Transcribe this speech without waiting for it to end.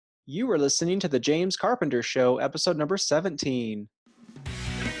You are listening to The James Carpenter Show, episode number 17.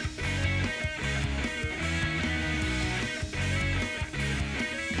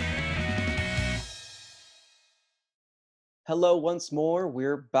 Hello, once more.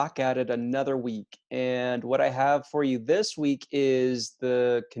 We're back at it another week. And what I have for you this week is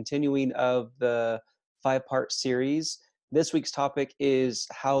the continuing of the 5-part series. This week's topic is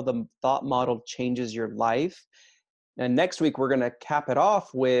how the thought model changes your life. And next week, we're going to cap it off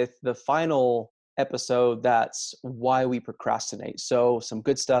with the final episode. That's why we procrastinate. So some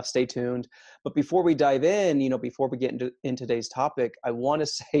good stuff. Stay tuned. But before we dive in, before we get into today's topic, I want to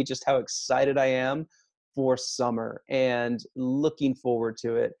say just how excited I am for summer and looking forward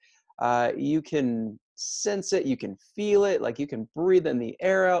to it. You can sense it. You can feel it. Like you can breathe in the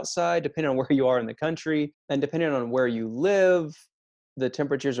air outside, depending on where you are in the country. And depending on where you live, the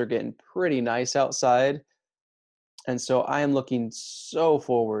temperatures are getting pretty nice outside. And so I am looking so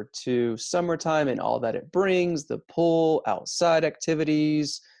forward to summertime and all that it brings, the pool, outside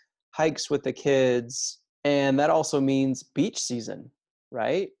activities, hikes with the kids. And that also means beach season,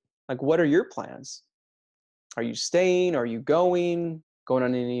 right? Like, what are your plans? Are you staying? Are you going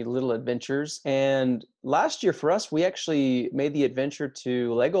on any little adventures? And last year for us, we actually made the adventure to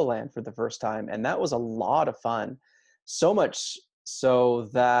Legoland for the first time. And that was a lot of fun. So much so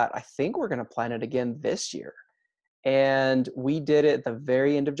that I think we're going to plan it again this year. And we did it at the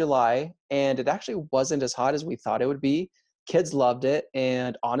very end of July, and it actually wasn't as hot as we thought it would be. Kids loved it,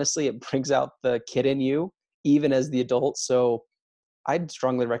 and honestly, it brings out the kid in you, even as the adult. So I'd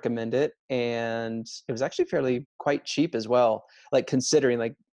strongly recommend it, and it was actually fairly quite cheap as well, like considering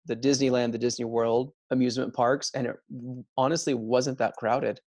like the Disneyland, the Disney World amusement parks, and it honestly wasn't that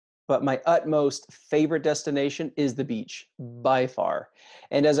crowded. But my utmost favorite destination is the beach by far.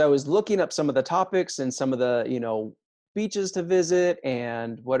 And as I was looking up some of the topics and some of the, beaches to visit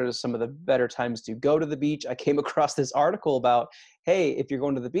and what are some of the better times to go to the beach, I came across this article about, hey, if you're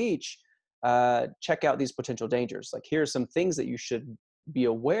going to the beach, check out these potential dangers. Like, here are some things that you should be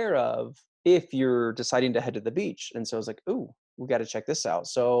aware of if you're deciding to head to the beach. And so I was like, ooh, we got to check this out.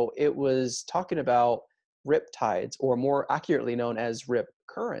 So it was talking about rip tides, or more accurately known as rip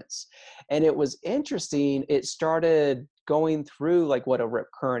currents. And it was interesting. It started going through like what a rip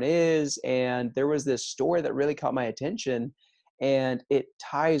current is. And there was this story that really caught my attention. And it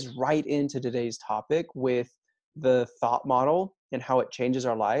ties right into today's topic with the thought model and how it changes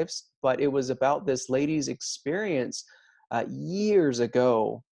our lives. But it was about this lady's experience years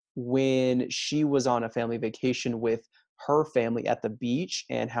ago when she was on a family vacation with her family at the beach,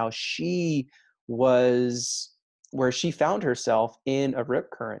 and how she was where she found herself in a rip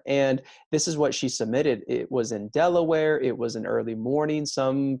current. And this is what she submitted. It was in Delaware. It was an early morning,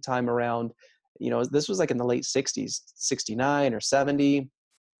 sometime around, this was like in the late 60s, 69 or 70.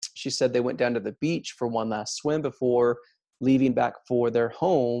 She said they went down to the beach for one last swim before leaving back for their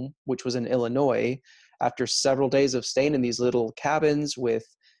home, which was in Illinois, after several days of staying in these little cabins with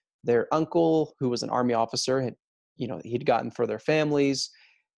their uncle, who was an Army officer. He'd gotten for their families.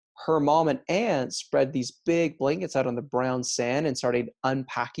 Her mom and aunt spread these big blankets out on the brown sand and started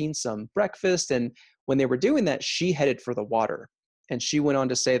unpacking some breakfast. And when they were doing that, she headed for the water. And she went on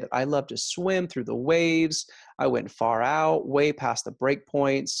to say that, I love to swim through the waves. I went far out, way past the break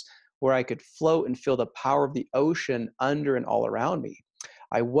points, where I could float and feel the power of the ocean under and all around me.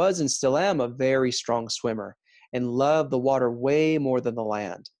 I was and still am a very strong swimmer and love the water way more than the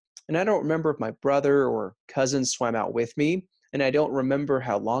land. And I don't remember if my brother or cousin swam out with me, and I don't remember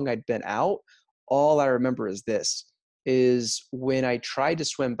how long I'd been out. All I remember is when I tried to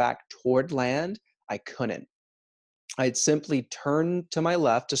swim back toward land, I couldn't. I'd simply turn to my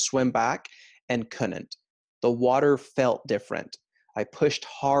left to swim back and couldn't. The water felt different. I pushed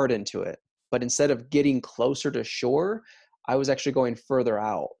hard into it, but instead of getting closer to shore, I was actually going further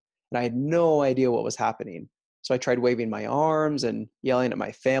out, and I had no idea what was happening. So I tried waving my arms and yelling at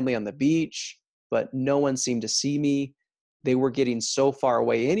my family on the beach, but no one seemed to see me. They were getting so far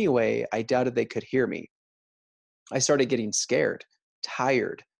away anyway, I doubted they could hear me. I started getting scared,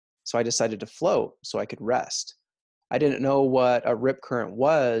 tired, so I decided to float so I could rest. I didn't know what a rip current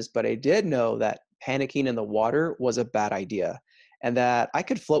was, but I did know that panicking in the water was a bad idea, and that I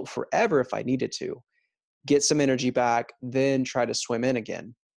could float forever if I needed to, get some energy back, then try to swim in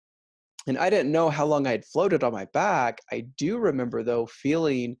again. And I didn't know how long I had floated on my back. I do remember, though,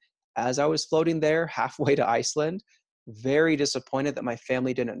 feeling as I was floating there halfway to Iceland, very disappointed that my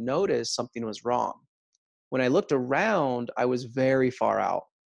family didn't notice something was wrong. When I looked around, I was very far out.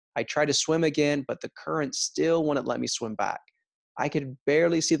 I tried to swim again, but the current still wouldn't let me swim back. I could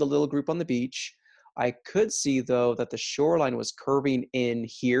barely see the little group on the beach. I could see though that the shoreline was curving in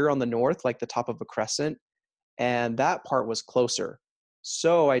here on the north, like the top of a crescent, and that part was closer.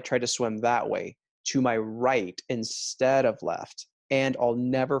 So I tried to swim that way to my right instead of left. And I'll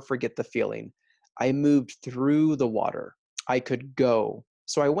never forget the feeling. I moved through the water. I could go.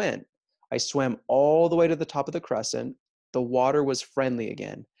 So I went. I swam all the way to the top of the crescent. The water was friendly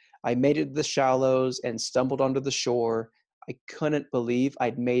again. I made it to the shallows and stumbled onto the shore. I couldn't believe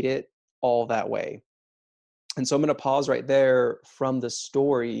I'd made it all that way. And so I'm going to pause right there from the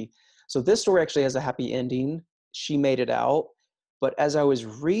story. So this story actually has a happy ending. She made it out. But as I was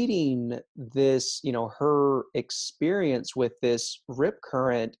reading this, her experience with this rip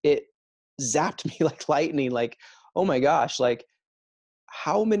current, it zapped me like lightning. Like, oh my gosh, like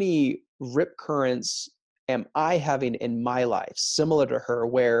how many rip currents am I having in my life similar to her,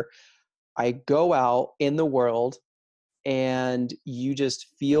 where I go out in the world and you just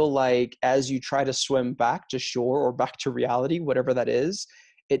feel like as you try to swim back to shore or back to reality, whatever that is,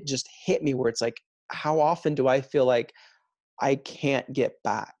 it just hit me where it's like, how often do I feel like I can't get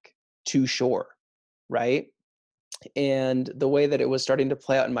back to shore, right? And the way that it was starting to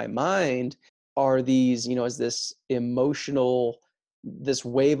play out in my mind are these, as this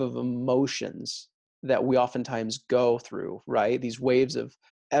wave of emotions that we oftentimes go through, right? These waves of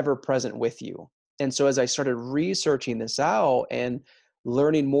ever present with you. And so as I started researching this out and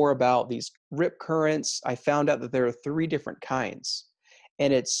learning more about these rip currents, I found out that there are three different kinds.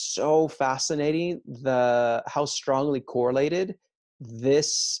 And it's so fascinating how strongly correlated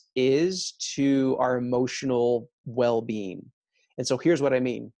this is to our emotional well-being. And so here's what I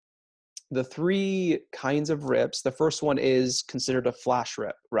mean. The three kinds of rips, the first one is considered a flash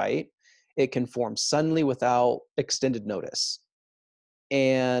rip, right? It can form suddenly without extended notice.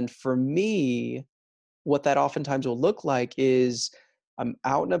 And for me, what that oftentimes will look like is I'm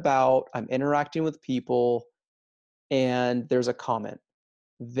out and about, I'm interacting with people, and there's a comment,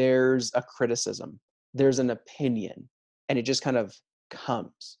 there's a criticism, there's an opinion, and it just kind of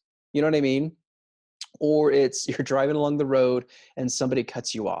comes. You know what I mean? Or it's you're driving along the road and somebody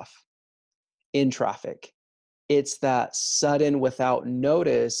cuts you off in traffic. It's that sudden, without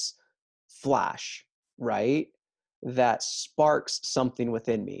notice flash, right? That sparks something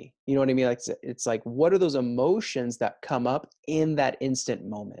within me. You know what I mean? Like it's like, what are those emotions that come up in that instant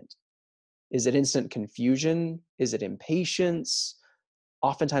moment? Is it instant confusion? Is it impatience?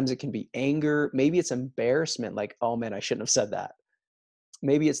 Oftentimes it can be anger. Maybe it's embarrassment, like, oh man, I shouldn't have said that.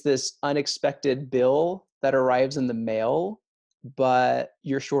 Maybe it's this unexpected bill that arrives in the mail, but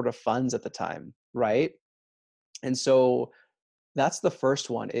you're short of funds at the time, right? And so that's the first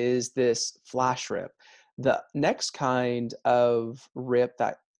one, is this flash rip. The next kind of rip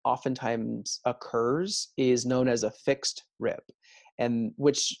that oftentimes occurs is known as a fixed rip, and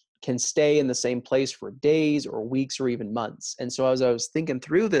which can stay in the same place for days or weeks or even months. And so as I was thinking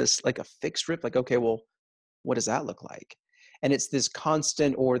through this, like a fixed rip, like, okay, well, what does that look like? And it's this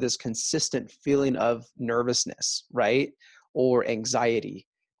constant or this consistent feeling of nervousness, right? Or anxiety.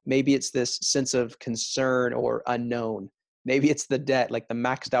 Maybe it's this sense of concern or unknown. Maybe it's the debt, like the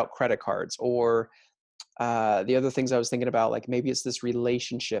maxed out credit cards, or the other things I was thinking about, like maybe it's this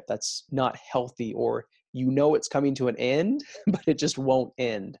relationship that's not healthy, or it's coming to an end, but it just won't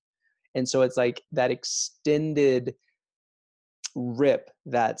end. And so it's like that extended rip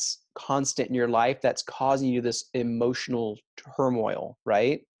that's constant in your life that's causing you this emotional turmoil,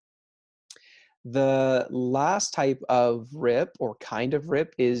 right? The last type of rip or kind of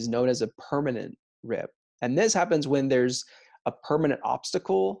rip is known as a permanent rip. And this happens when there's a permanent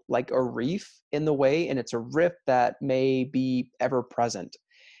obstacle, like a reef in the way, and it's a rip that may be ever present.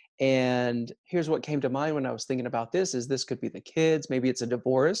 And here's what came to mind when I was thinking about this is this could be the kids, maybe it's a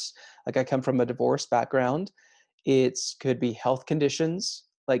divorce. Like I come from a divorce background. It could be health conditions.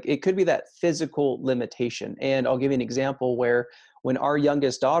 Like it could be that physical limitation. And I'll give you an example where when our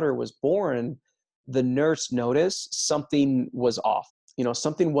youngest daughter was born, the nurse noticed something was off.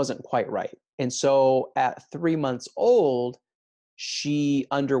 Something wasn't quite right. And so at 3 months old, she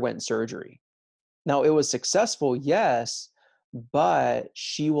underwent surgery. Now it was successful, yes, but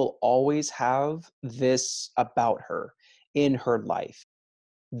she will always have this about her in her life.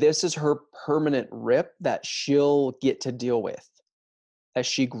 This is her permanent rip that she'll get to deal with as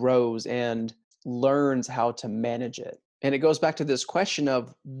she grows and learns how to manage it. And it goes back to this question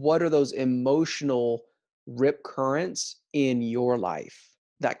of what are those emotional rip currents in your life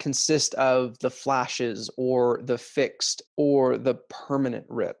that consist of the flashes or the fixed or the permanent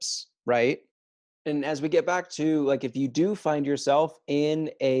rips, right? And as we get back to, like, if you do find yourself in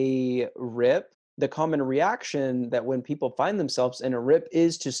a rip, the common reaction that when people find themselves in a rip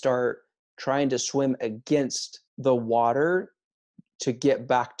is to start trying to swim against the water to get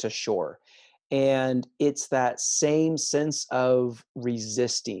back to shore. And it's that same sense of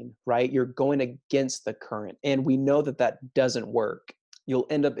resisting, right? You're going against the current. And we know that that doesn't work. You'll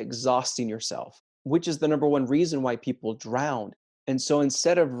end up exhausting yourself, which is the number one reason why people drown. And so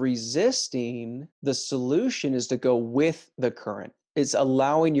instead of resisting, the solution is to go with the current. It's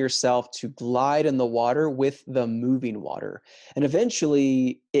allowing yourself to glide in the water with the moving water. And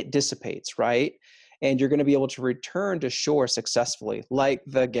eventually it dissipates, right? And you're going to be able to return to shore successfully, like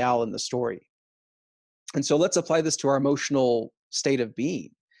the gal in the story. And so let's apply this to our emotional state of being.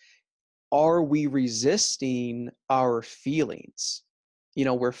 Are we resisting our feelings?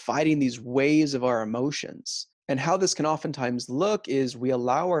 We're fighting these waves of our emotions. And how this can oftentimes look is we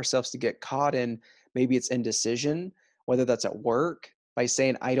allow ourselves to get caught in, maybe it's indecision, whether that's at work, by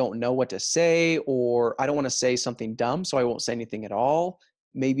saying, I don't know what to say, or I don't want to say something dumb, so I won't say anything at all.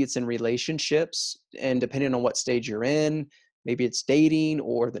 Maybe it's in relationships, and depending on what stage you're in, maybe it's dating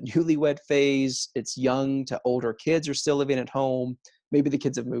or the newlywed phase, it's young to older kids are still living at home. Maybe the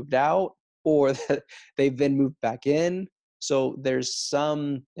kids have moved out or they've been moved back in. So there's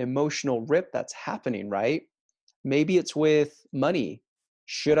some emotional rip that's happening, right? Maybe it's with money.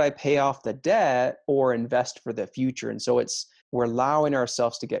 Should I pay off the debt or invest for the future? And so we're allowing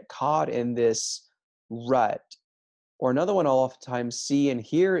ourselves to get caught in this rut. Or another one I'll oftentimes see and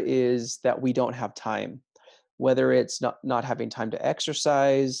hear is that we don't have time, whether it's not having time to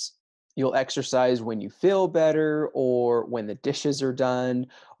exercise. You'll exercise when you feel better or when the dishes are done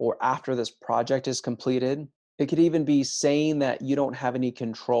or after this project is completed. It could even be saying that you don't have any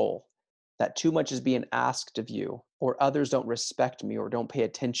control, that too much is being asked of you, or others don't respect me or don't pay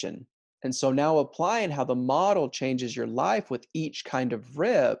attention. And so now applying how the model changes your life with each kind of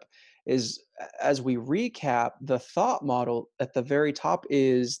rip is, as we recap, the thought model at the very top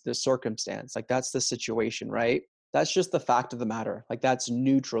is the circumstance. Like that's the situation, right? That's just the fact of the matter. Like that's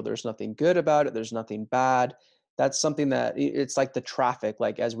neutral. There's nothing good about it. There's nothing bad. That's something that it's like the traffic.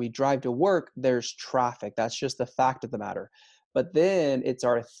 Like as we drive to work, there's traffic. That's just the fact of the matter. But then it's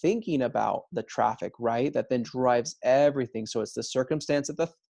our thinking about the traffic, right? That then drives everything. So it's the circumstance at the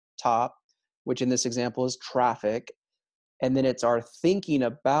top, which in this example is traffic. And then it's our thinking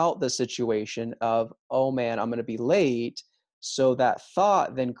about the situation of, oh man, I'm going to be late. So that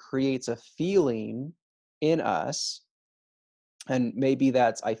thought then creates a feeling in us. And maybe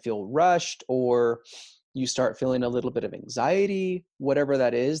that's, I feel rushed, or you start feeling a little bit of anxiety, whatever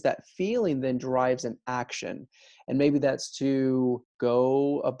that is. That feeling then drives an action. And maybe that's to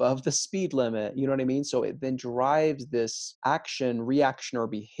go above the speed limit. You know what I mean? So it then drives this action, reaction, or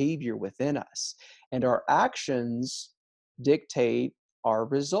behavior within us. And our actions dictate our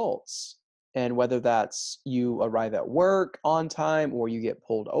results. And whether that's you arrive at work on time or you get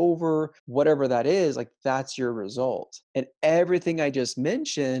pulled over, whatever that is, like that's your result. And everything I just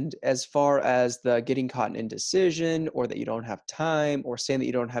mentioned, as far as the getting caught in indecision or that you don't have time or saying that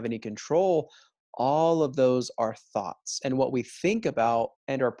you don't have any control, all of those are thoughts and what we think about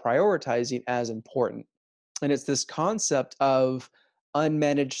and are prioritizing as important. And it's this concept of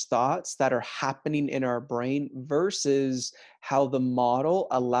unmanaged thoughts that are happening in our brain versus how the model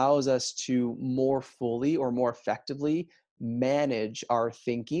allows us to more fully or more effectively manage our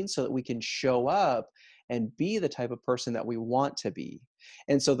thinking so that we can show up and be the type of person that we want to be.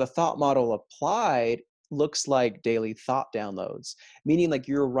 And so the thought model applied looks like daily thought downloads, meaning like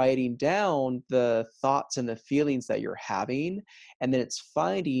you're writing down the thoughts and the feelings that you're having, and then it's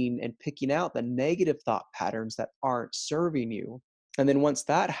finding and picking out the negative thought patterns that aren't serving you. And then once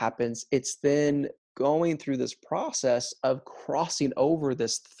that happens, it's then going through this process of crossing over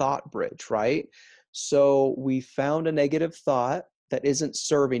this thought bridge, right? So we found a negative thought that isn't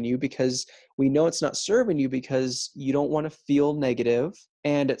serving you because we know it's not serving you because you don't want to feel negative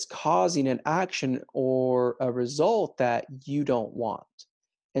and it's causing an action or a result that you don't want.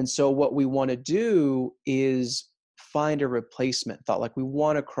 And so what we want to do is find a replacement thought. Like we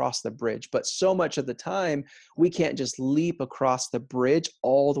want to cross the bridge, but so much of the time we can't just leap across the bridge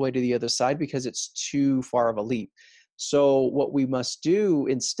all the way to the other side because it's too far of a leap. So what we must do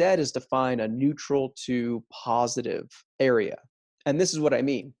instead is to find a neutral to positive area. And this is what I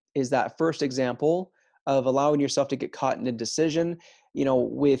mean, is that first example of allowing yourself to get caught in indecision,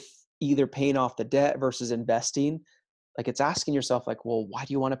 with either paying off the debt versus investing. Like it's asking yourself like, well, why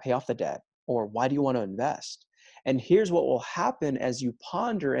do you want to pay off the debt? Or why do you want to invest? And here's what will happen as you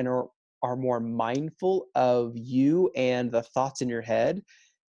ponder and are more mindful of you and the thoughts in your head,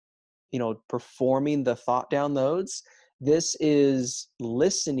 performing the thought downloads. This is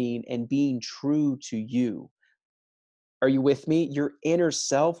listening and being true to you. Are you with me? Your inner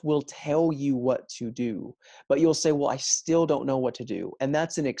self will tell you what to do, but you'll say, well, I still don't know what to do. And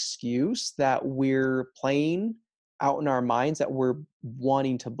that's an excuse that we're playing out in our minds that we're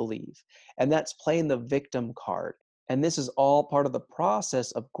wanting to believe. And that's playing the victim card. And this is all part of the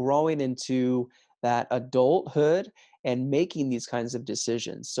process of growing into that adulthood and making these kinds of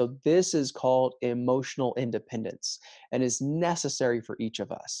decisions. So this is called emotional independence and is necessary for each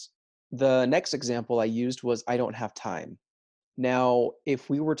of us. The next example I used was I don't have time. Now, if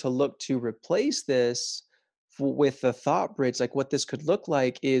we were to look to replace this with the thought bridge, like what this could look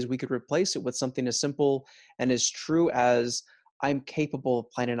like is we could replace it with something as simple and as true as I'm capable of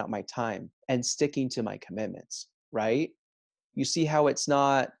planning out my time and sticking to my commitments, right? You see how it's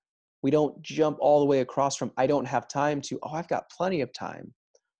not, we don't jump all the way across from I don't have time to, oh, I've got plenty of time.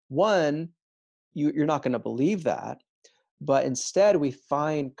 One, you're not going to believe that. But instead, we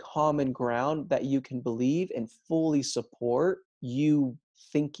find common ground that you can believe and fully support you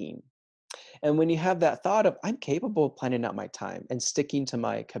thinking. And when you have that thought of, I'm capable of planning out my time and sticking to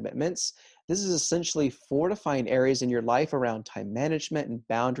my commitments, this is essentially fortifying areas in your life around time management and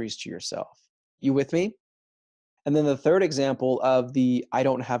boundaries to yourself. You with me? And then the third example of the I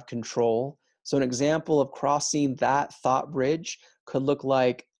don't have control. So, an example of crossing that thought bridge could look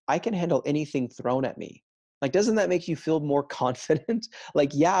like I can handle anything thrown at me. Like, doesn't that make you feel more confident? Like,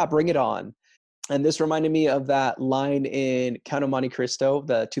 yeah, bring it on. And this reminded me of that line in Count of Monte Cristo,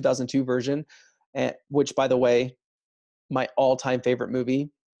 the 2002 version, which, by the way, my all time favorite movie,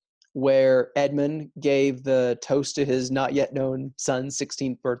 where Edmund gave the toast to his not yet known son's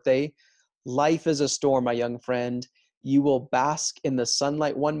 16th birthday. Life is a storm, my young friend. You will bask in the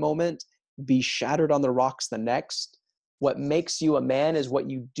sunlight one moment, be shattered on the rocks the next. What makes you a man is what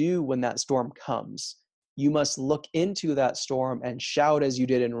you do when that storm comes. You must look into that storm and shout as you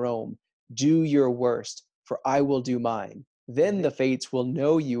did in Rome, do your worst, for I will do mine. Then the fates will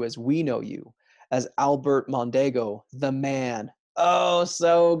know you as we know you, as Albert Mondego, the man. Oh,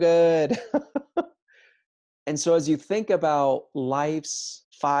 so good. And so as you think about life's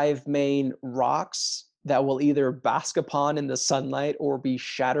five main rocks that will either bask upon in the sunlight or be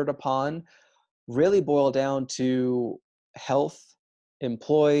shattered upon, really boil down to health,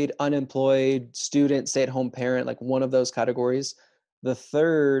 employed, unemployed, student, stay-at-home parent, like one of those categories. The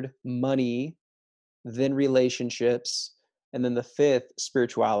third, money, then relationships, and then the fifth,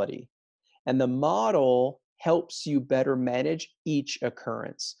 spirituality. And the model helps you better manage each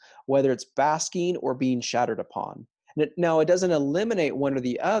occurrence, whether it's basking or being shattered upon. Now, it doesn't eliminate one or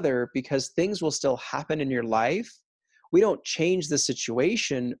the other because things will still happen in your life. We don't change the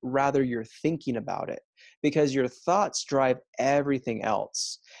situation, rather, you're thinking about it because your thoughts drive everything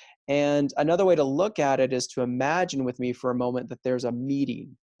else. And another way to look at it is to imagine with me for a moment that there's a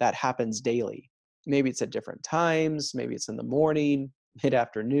meeting that happens daily. Maybe it's at different times, maybe it's in the morning, mid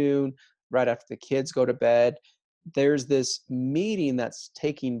afternoon, right after the kids go to bed. There's this meeting that's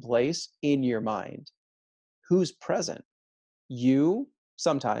taking place in your mind. Who's present? You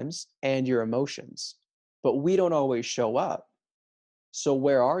sometimes and your emotions, but we don't always show up. So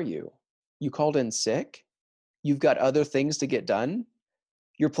where are you? You called in sick? You've got other things to get done?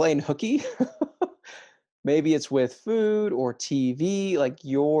 You're playing hooky? Maybe it's with food or TV, like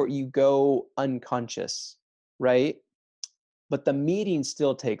you go unconscious, right? But the meeting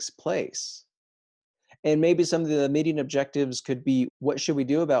still takes place. And maybe some of the meeting objectives could be, what should we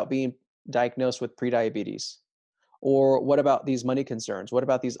do about being diagnosed with prediabetes? Or what about these money concerns? What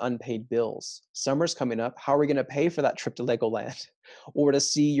about these unpaid bills? Summer's coming up. How are we going to pay for that trip to Legoland or to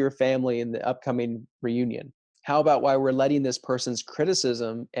see your family in the upcoming reunion? How about why we're letting this person's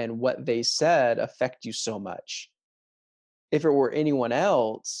criticism and what they said affect you so much? If it were anyone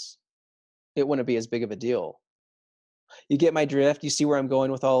else, it wouldn't be as big of a deal. You get my drift? You see where I'm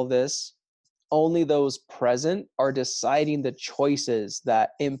going with all of this? Only those present are deciding the choices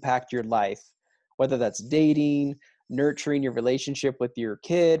that impact your life, whether that's dating, nurturing your relationship with your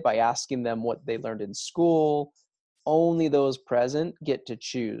kid by asking them what they learned in school. Only those present get to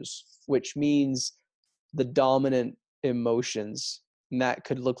choose, which means the dominant emotions, and that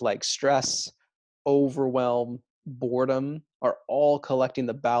could look like stress, overwhelm, boredom, are all collecting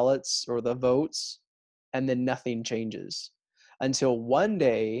the ballots or the votes, and then nothing changes until one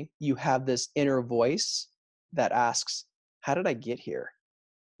day you have this inner voice that asks, how did I get here?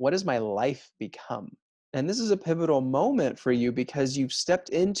 What has my life become? And this is a pivotal moment for you because you've stepped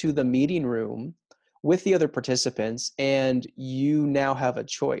into the meeting room with the other participants and you now have a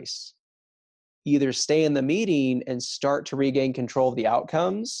choice. Either stay in the meeting and start to regain control of the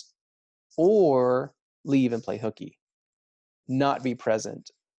outcomes, or leave and play hooky, not be present.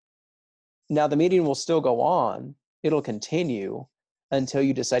 Now, the meeting will still go on, it'll continue until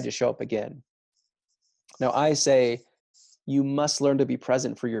you decide to show up again. Now, I say you must learn to be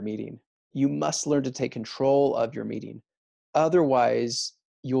present for your meeting. You must learn to take control of your meeting. Otherwise,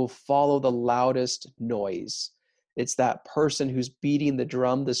 you'll follow the loudest noise. It's that person who's beating the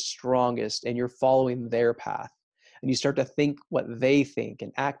drum the strongest, and you're following their path. And you start to think what they think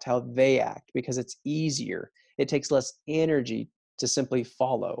and act how they act because it's easier. It takes less energy to simply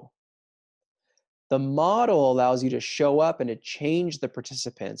follow. The model allows you to show up and to change the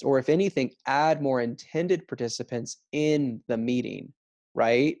participants, or if anything, add more intended participants in the meeting,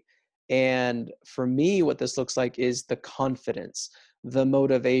 right? And for me, what this looks like is the confidence, the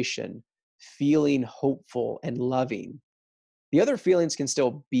motivation, feeling hopeful and loving. The other feelings can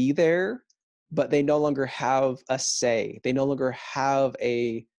still be there, but they no longer have a say. They no longer have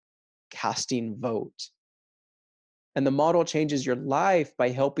a casting vote. And the model changes your life by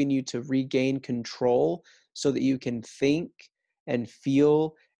helping you to regain control so that you can think and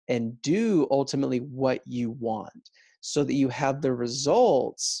feel and do ultimately what you want, so that you have the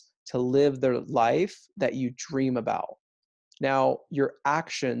results to live the life that you dream about. Now, your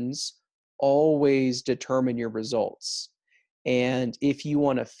actions always determine your results. And if you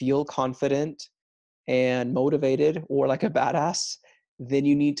want to feel confident and motivated or like a badass, then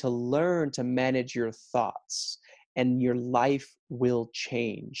you need to learn to manage your thoughts and your life will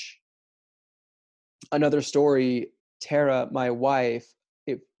change. Another story, Tara, my wife,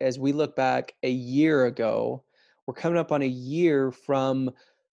 as we look back a year ago, we're coming up on a year from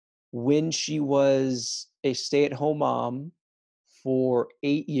when she was a stay-at-home mom for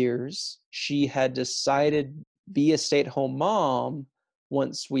 8 years. She had decided be a stay-at-home mom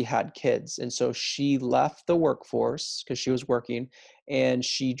once we had kids. And so she left the workforce because she was working and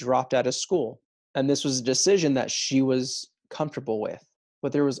she dropped out of school. And this was a decision that she was comfortable with.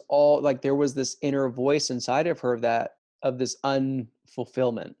 But there was this inner voice inside of her that of this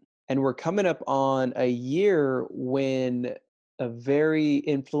unfulfillment. And we're coming up on a year when a very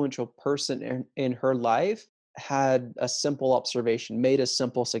influential person in her life had a simple observation, made a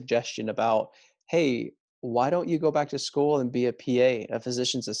simple suggestion about, hey, why don't you go back to school and be a PA, a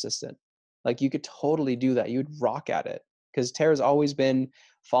physician's assistant? Like you could totally do that. You'd rock at it. Because Tara's always been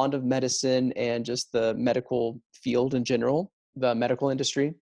fond of medicine and just the medical field in general, the medical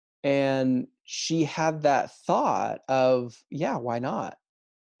industry. And she had that thought of, yeah, why not?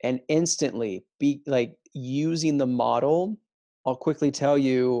 And instantly be like using the model. I'll quickly tell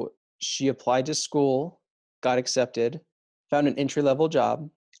you, she applied to school, got accepted, found an entry level job,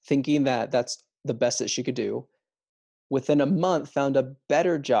 thinking that that's the best that she could do. Within a month, found a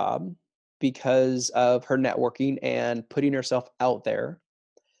better job because of her networking and putting herself out there,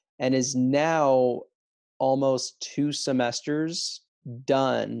 and is now almost 2 semesters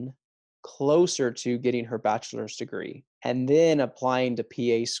done, closer to getting her bachelor's degree, and then applying to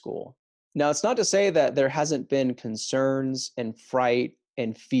PA school. Now, it's not to say that there hasn't been concerns and fright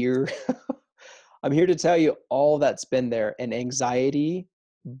and fear. I'm here to tell you all that's been there and anxiety,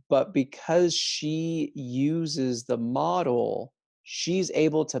 but because she uses the model, she's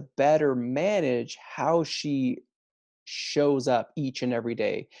able to better manage how she shows up each and every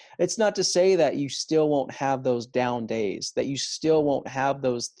day. It's not to say that you still won't have those down days, that you still won't have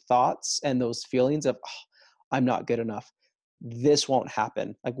those thoughts and those feelings of, oh, I'm not good enough. This won't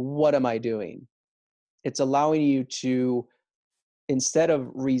happen. Like, what am I doing? It's allowing you to, instead of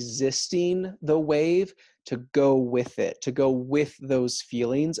resisting the wave, to go with it, to go with those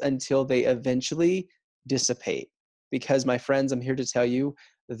feelings until they eventually dissipate. Because, my friends, I'm here to tell you,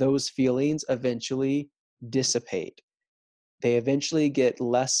 those feelings eventually dissipate. They eventually get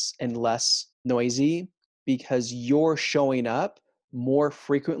less and less noisy because you're showing up more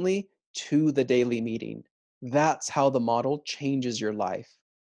frequently to the daily meeting. That's how the model changes your life.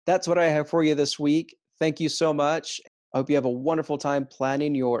 That's what I have for you this week. Thank you so much. I hope you have a wonderful time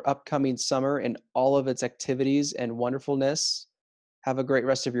planning your upcoming summer and all of its activities and wonderfulness. Have a great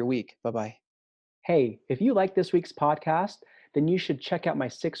rest of your week. Bye-bye. Hey, if you like this week's podcast, then you should check out my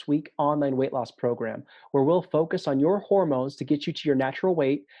 6-week online weight loss program, where we'll focus on your hormones to get you to your natural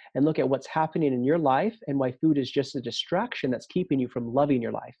weight and look at what's happening in your life and why food is just a distraction that's keeping you from loving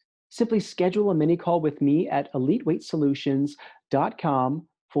your life. Simply schedule a mini call with me at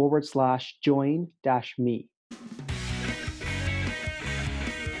eliteweightsolutions.com/join-me.